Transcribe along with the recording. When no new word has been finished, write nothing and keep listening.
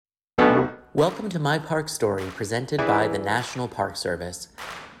Welcome to My Park Story, presented by the National Park Service.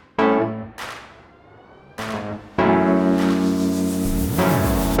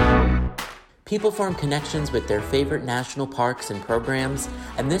 People form connections with their favorite national parks and programs,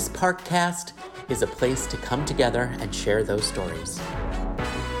 and this Parkcast is a place to come together and share those stories.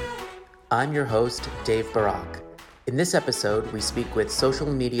 I'm your host, Dave Barak. In this episode, we speak with social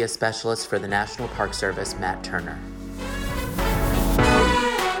media specialist for the National Park Service, Matt Turner.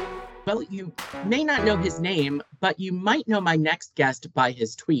 Well, you may not know his name, but you might know my next guest by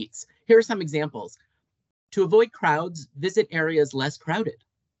his tweets. Here are some examples. To avoid crowds, visit areas less crowded.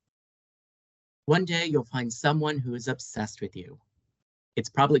 One day you'll find someone who is obsessed with you. It's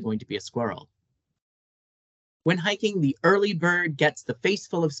probably going to be a squirrel. When hiking, the early bird gets the face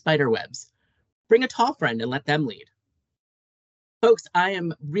full of spider webs. Bring a tall friend and let them lead. Folks, I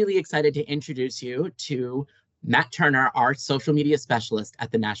am really excited to introduce you to Matt Turner, our social media specialist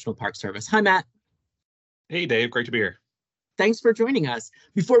at the National Park Service. Hi, Matt. Hey, Dave. Great to be here. Thanks for joining us.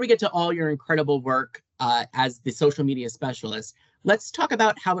 Before we get to all your incredible work as the social media specialist, let's talk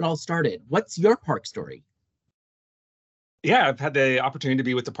about how it all started. What's your park story? Yeah, I've had the opportunity to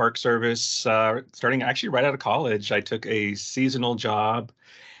be with the Park Service starting actually right out of college. I took a seasonal job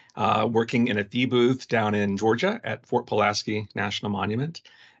working in a fee booth down in Georgia at Fort Pulaski National Monument.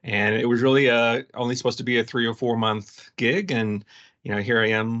 And it was really only supposed to be a 3 or 4 month gig. And, here I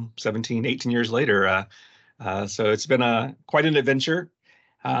am 17, 18 years later. So it's been quite an adventure.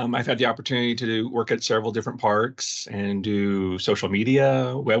 I've had the opportunity to work at several different parks and do social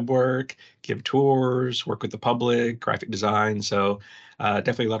media, web work, give tours, work with the public, graphic design. So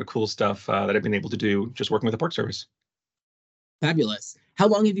definitely a lot of cool stuff that I've been able to do just working with the Park Service. Fabulous. How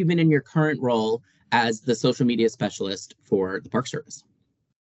long have you been in your current role as the social media specialist for the Park Service?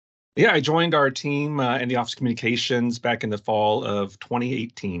 Yeah, I joined our team in the Office of Communications back in the fall of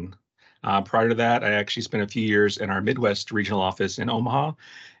 2018. Prior to that, I actually spent a few years in our Midwest regional office in Omaha,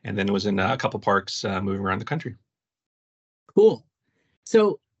 and then was in a couple parks moving around the country. Cool.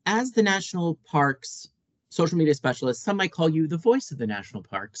 So as the National Parks social media specialist, some might call you the voice of the national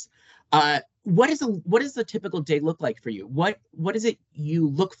parks. What does a typical day look like for you? What is it you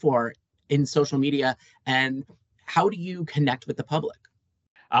look for in social media, and how do you connect with the public?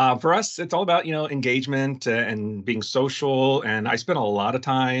 For us, it's all about, engagement and being social. And I spend a lot of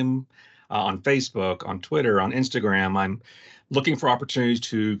time on Facebook, on Twitter, on Instagram. I'm looking for opportunities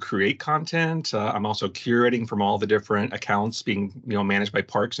to create content. I'm also curating from all the different accounts being, managed by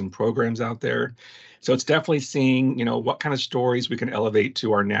parks and programs out there. So it's definitely seeing, what kind of stories we can elevate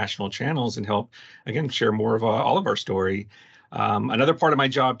to our national channels and help, again, share more of all of our story. Another part of my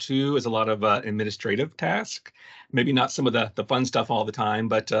job, too, is a lot of administrative tasks. Maybe not some of the fun stuff all the time,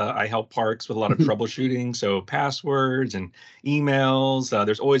 but I help parks with a lot of troubleshooting. So passwords and emails.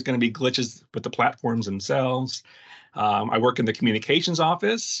 There's always going to be glitches with the platforms themselves. I work in the communications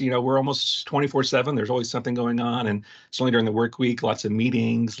office. We're almost 24/7. There's always something going on. And certainly during the work week, lots of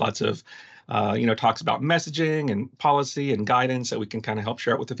meetings, lots of, talks about messaging and policy and guidance that we can kind of help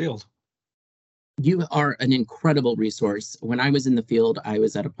share out with the field. You are an incredible resource. When I was in the field, I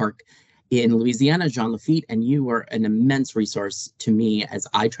was at a park in Louisiana, Jean Lafitte, and you were an immense resource to me as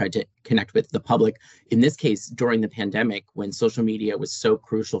I tried to connect with the public, in this case, during the pandemic, when social media was so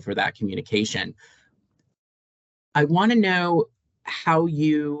crucial for that communication. I want to know how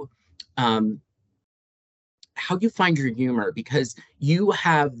you find your humor, because you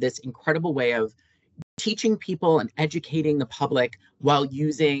have this incredible way of teaching people and educating the public while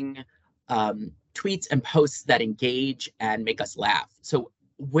using tweets and posts that engage and make us laugh. So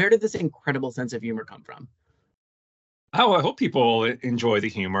where did this incredible sense of humor come from? Oh, I hope people enjoy the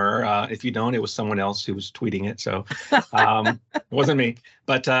humor. If you don't, it was someone else who was tweeting it. So it wasn't me.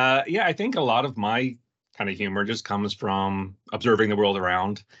 But yeah, I think a lot of my kind of humor just comes from observing the world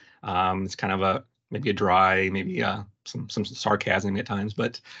around. It's kind of maybe a dry, maybe some sarcasm at times.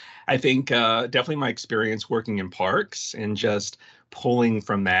 But I think definitely my experience working in parks and just pulling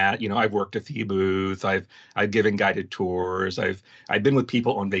from that. I've worked a fee booth. I've given guided tours. I've been with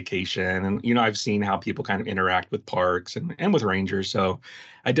people on vacation, and I've seen how people kind of interact with parks and with rangers. So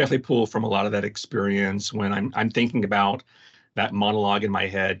I definitely pull from a lot of that experience when I'm thinking about that monologue in my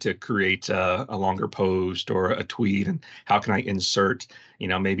head to create a longer post or a tweet, and how can I insert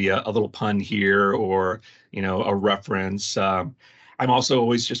maybe a little pun here or a reference. I'm also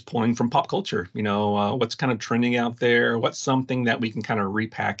always just pulling from pop culture, what's kind of trending out there, what's something that we can kind of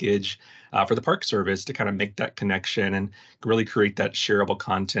repackage for the Park Service to kind of make that connection and really create that shareable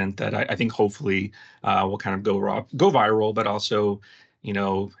content that I think hopefully will kind of go viral, but also,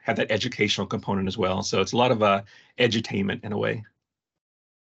 have that educational component as well. So it's a lot of edutainment in a way.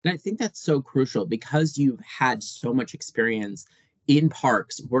 And I think that's so crucial because you've had so much experience in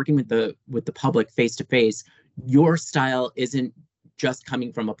parks working with the public face to face. Your style isn't just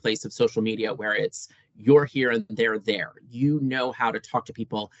coming from a place of social media where it's you're here and they're there. You know how to talk to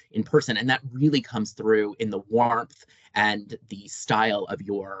people in person, and that really comes through in the warmth and the style of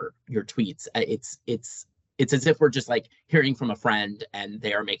your tweets. It's as if we're just like hearing from a friend and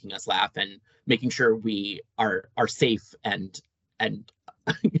they are making us laugh and making sure we are safe and and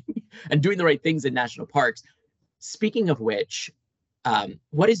doing the right things in national parks. Speaking of which,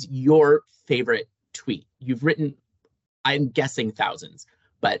 what is your favorite tweet? You've written, I'm guessing thousands,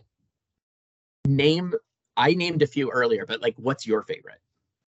 but name, I named a few earlier, but like, what's your favorite?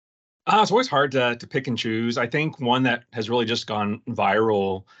 It's always hard to pick and choose. I think one that has really just gone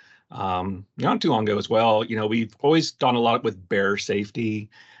viral, not too long ago as well. We've always done a lot with bear safety.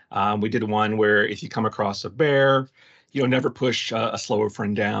 We did one where if you come across a bear, never push a slower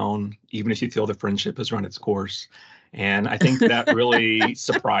friend down, even if you feel the friendship has run its course. And I think that really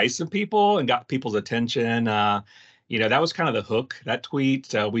surprised some people and got people's attention. That was kind of the hook, that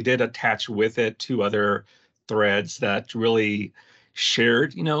tweet. We did attach with it two other threads that really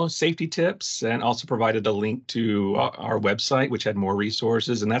shared, safety tips and also provided a link to our website, which had more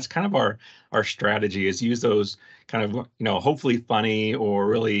resources. And that's kind of our strategy is use those kind of, hopefully funny or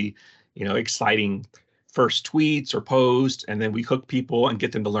really, exciting first tweets or posts, and then we hook people and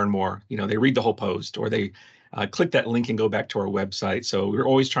get them to learn more. They read the whole post or they click that link and go back to our website. So we're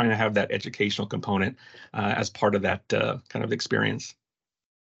always trying to have that educational component as part of that kind of experience.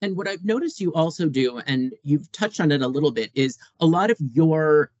 And what I've noticed you also do, and you've touched on it a little bit, is a lot of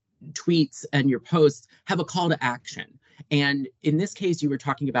your tweets and your posts have a call to action. And in this case, you were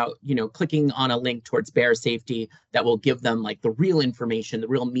talking about, clicking on a link towards bear safety that will give them like the real information, the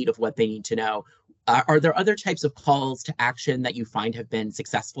real meat of what they need to know. Are there other types of calls to action that you find have been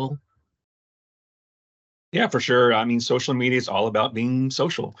successful? Yeah, for sure. I mean, social media is all about being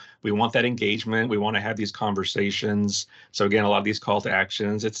social. We want that engagement. We want to have these conversations. So again, a lot of these call to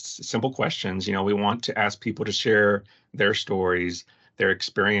actions, it's simple questions. We want to ask people to share their stories, their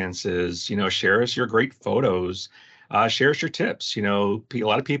experiences, share us your great photos, share us your tips. A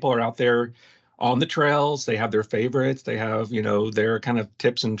lot of people are out there on the trails. They have their favorites. They have, their kind of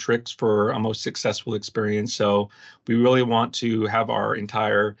tips and tricks for a most successful experience. So we really want to have our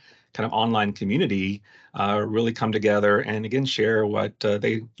entire kind of online community really come together and again share what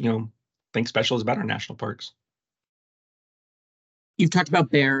they think special is about our national parks. You've talked about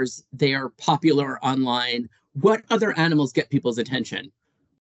bears. They are popular online. What other animals get people's attention?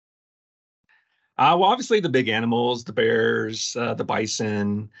 Well, obviously the big animals, the bears, the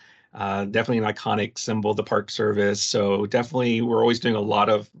bison, definitely an iconic symbol of the Park Service. So definitely we're always doing a lot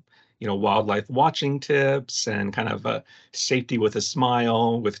of wildlife watching tips and kind of safety with a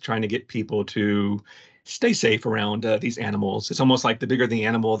smile, with trying to get people to stay safe around these animals. It's almost like the bigger the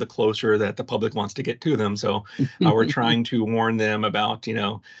animal, the closer that the public wants to get to them. So we're trying to warn them about, you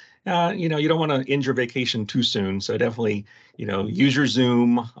don't want to end your vacation too soon. So definitely, use your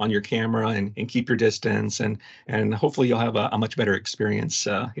Zoom on your camera and keep your distance, and hopefully you'll have a much better experience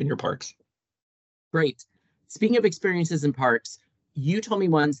in your parks. Great. Speaking of experiences in parks, you told me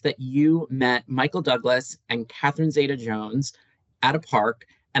once that you met Michael Douglas and Catherine Zeta-Jones at a park.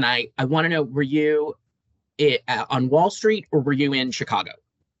 And I want to know, were you on Wall Street or were you in Chicago?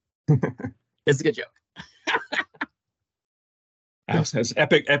 It's a good joke. That was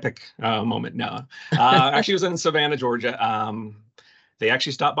epic moment. No, actually, it was in Savannah, Georgia. They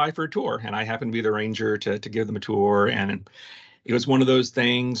actually stopped by for a tour, and I happened to be the ranger to give them a tour. And it was one of those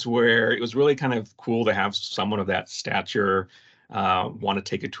things where it was really kind of cool to have someone of that stature want to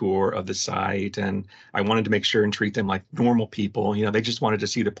take a tour of the site. And I wanted to make sure and treat them like normal people. They just wanted to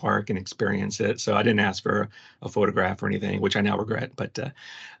see the park and experience it. So I didn't ask for a photograph or anything, which I now regret. But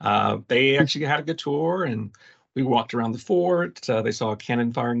they actually had a good tour, and we walked around the fort. They saw a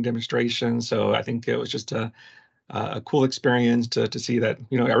cannon firing demonstration. So I think it was just a cool experience to see that,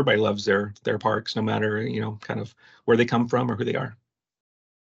 everybody loves their parks, no matter, kind of where they come from or who they are.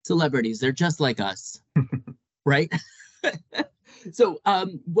 Celebrities, they're just like us, right? So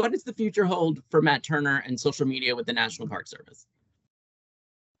what does the future hold for Matt Turner and social media with the National Park Service?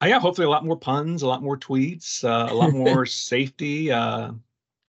 Yeah, hopefully a lot more puns, a lot more tweets, a lot more safety.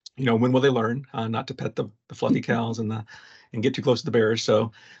 When will they learn not to pet the fluffy cows and get too close to the bears?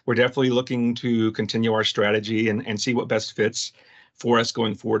 So we're definitely looking to continue our strategy and see what best fits for us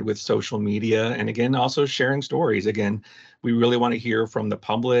going forward with social media. And again, also sharing stories. Again, we really want to hear from the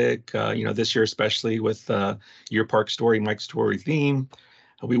public, this year, especially with your park story, Mike's story theme.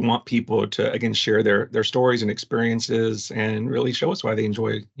 we want people to, again, share their stories and experiences and really show us why they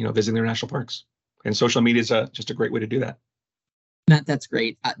enjoy, visiting their national parks. And social media is just a great way to do that. Matt, that's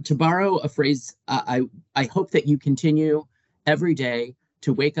great. To borrow a phrase, I hope that you continue every day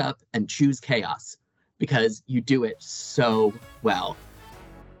to wake up and choose chaos, because you do it so well.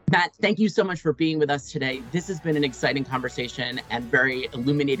 Matt, thank you so much for being with us today. This has been an exciting conversation and very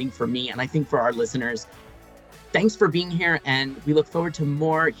illuminating for me, and I think for our listeners. Thanks for being here, and we look forward to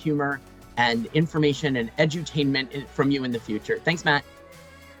more humor and information and edutainment from you in the future. Thanks, Matt.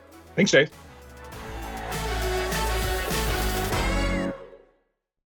 Thanks, Dave.